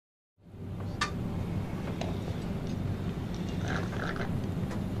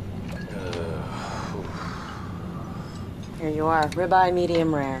Here you are. Ribeye,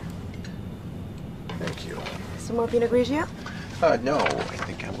 medium rare. Thank you. Some more Pinot Grigio? No, I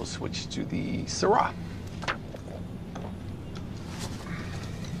think I will switch to the Syrah.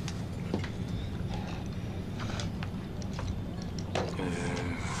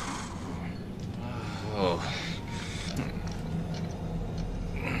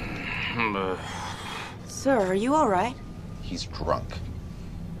 Sir, are you all right? He's drunk.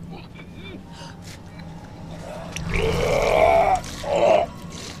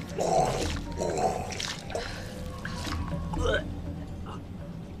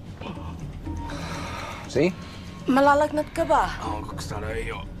 See? Malalagnat ka ba?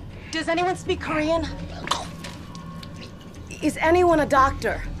 Does anyone speak Korean? Is anyone a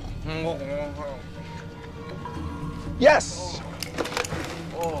doctor? Yes!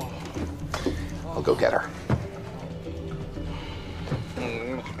 I'll go get her.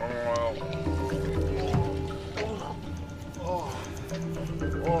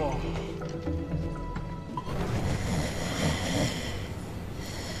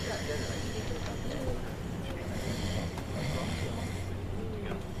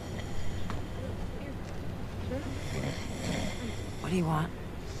 What do you want?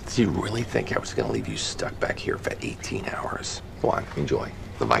 Do you really think I was gonna leave you stuck back here for 18 hours? Go on, enjoy.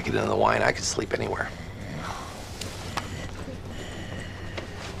 The Vicodin and the wine, I could sleep anywhere.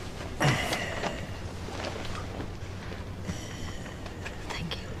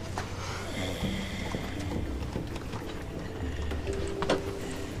 Thank you.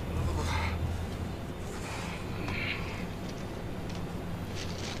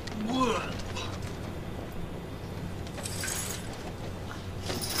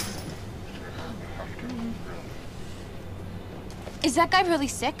 Is that guy really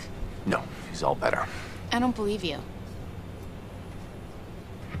sick? No, he's all better. I don't believe you.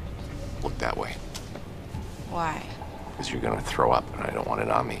 Look that way. Why? Because you're gonna throw up, and I don't want it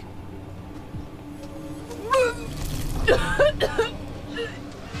on me.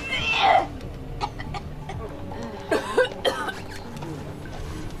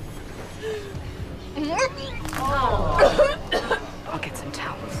 I'll get some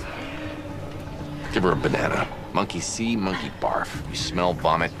towels. Give her a banana. Monkey see, monkey barf. You smell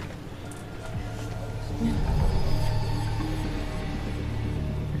vomit.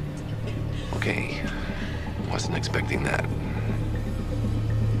 Okay. Wasn't expecting that.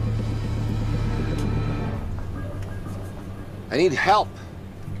 I need help.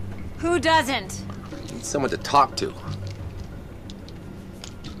 Who doesn't? I need someone to talk to.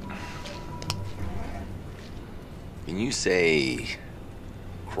 Can you say,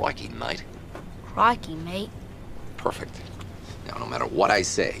 crikey, mate? Crikey, mate. Perfect. Now, no matter what I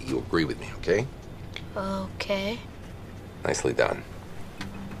say, you agree with me, okay? Okay. Nicely done.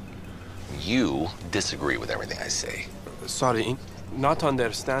 You disagree with everything I say. Sorry, not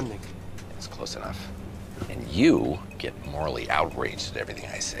understanding. It's close enough. And you get morally outraged at everything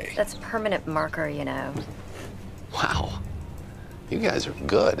I say. That's a permanent marker, you know. Wow. You guys are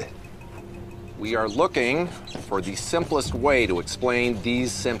good. We are looking for the simplest way to explain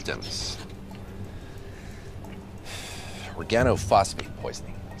these symptoms. Organophosphate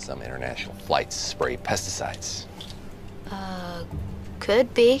poisoning. Some international flights spray pesticides.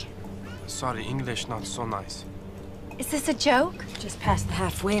 Could be. Sorry, English not so nice. Is this a joke? Just past the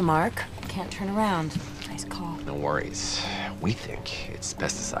halfway mark. Can't turn around. Nice call. No worries. We think it's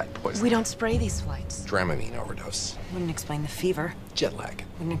pesticide poisoning. We don't spray these flights. Dramamine overdose. Wouldn't explain the fever. Jet lag.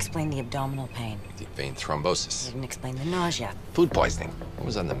 Wouldn't explain the abdominal pain. Deep vein thrombosis. Wouldn't explain the nausea. Food poisoning. What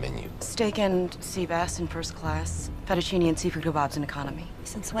was on the menu? Steak and sea bass in first class. Fettuccine and seafood kebabs in economy.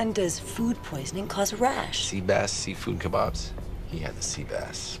 Since when does food poisoning cause a rash? Sea bass, seafood kebabs. He had the sea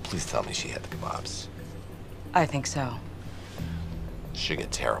bass. Please tell me she had the kebabs. I think so.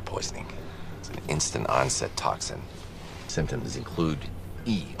 Shigatera poisoning. It's an instant onset toxin. Symptoms include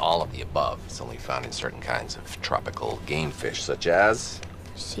E, all of the above. It's only found in certain kinds of tropical game fish, such as...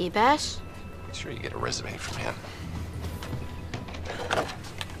 Sea bass? Make sure you get a resume from him.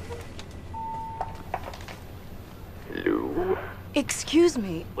 Hello? Excuse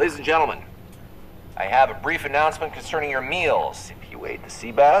me. Ladies and gentlemen, I have a brief announcement concerning your meals. If you ate the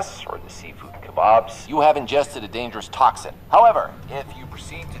sea bass or the seafood kebabs, you have ingested a dangerous toxin. However, if you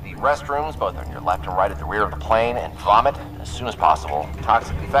proceed to the restrooms, both on your left and right at the rear of the plane, and vomit as soon as possible,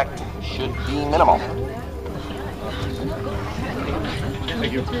 toxic effect should be minimal.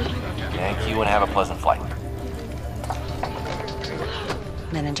 Thank you. Thank you, and have a pleasant flight.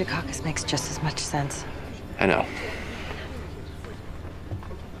 Meningitis makes just as much sense. I know.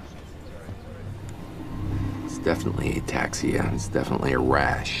 definitely ataxia. It's definitely a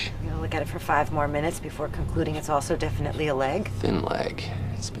rash. You gonna look at it for 5 more minutes before concluding it's also definitely a leg? Thin leg.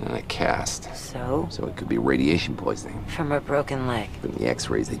 It's been in a cast. So? So it could be radiation poisoning. From a broken leg. From the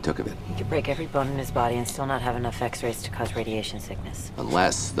x-rays they took of it. He could break every bone in his body and still not have enough x-rays to cause radiation sickness.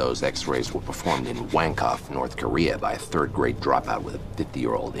 Unless those x-rays were performed in Wangkok, North Korea by a third-grade dropout with a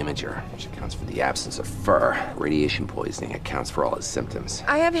 50-year-old imager, which accounts for the absence of fur. Radiation poisoning accounts for all his symptoms.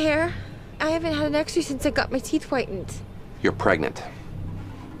 I have hair. I haven't had an x-ray since I got my teeth whitened. You're pregnant.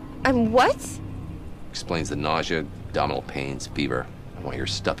 I'm what? Explains the nausea, abdominal pains, fever, and why you're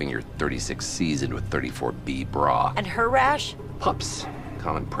stuffing your 36Cs into a 34B bra. And her rash? Pups.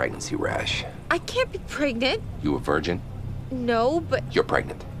 Common pregnancy rash. I can't be pregnant. You a virgin? No, but... You're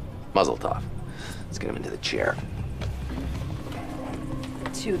pregnant. Muzzle tough. Let's get him into the chair.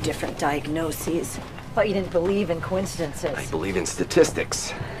 2 different diagnoses. Thought you didn't believe in coincidences. I believe in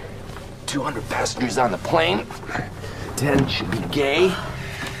statistics. 200 passengers on the plane. 10 should be gay.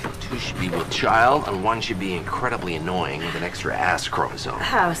 2 should be with child, and 1 should be incredibly annoying with an extra ass chromosome.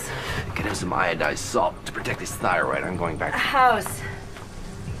 House. Get him some iodized salt to protect his thyroid. I'm going back. House.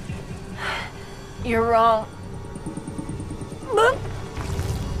 You're wrong.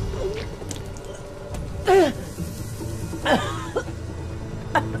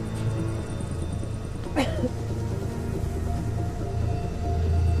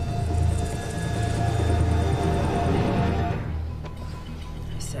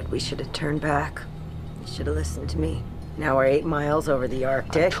 We should have turned back. You should have listened to me. Now we're 8 miles over the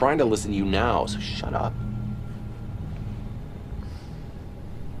Arctic. I'm trying to listen to you now, so shut up.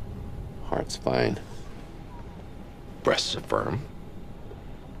 Heart's fine. Breasts are firm.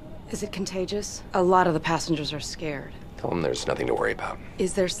 Is it contagious? A lot of the passengers are scared. Tell them there's nothing to worry about.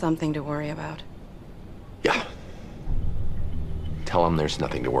 Is there something to worry about? Yeah. Tell them there's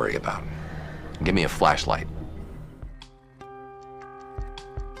nothing to worry about. Give me a flashlight.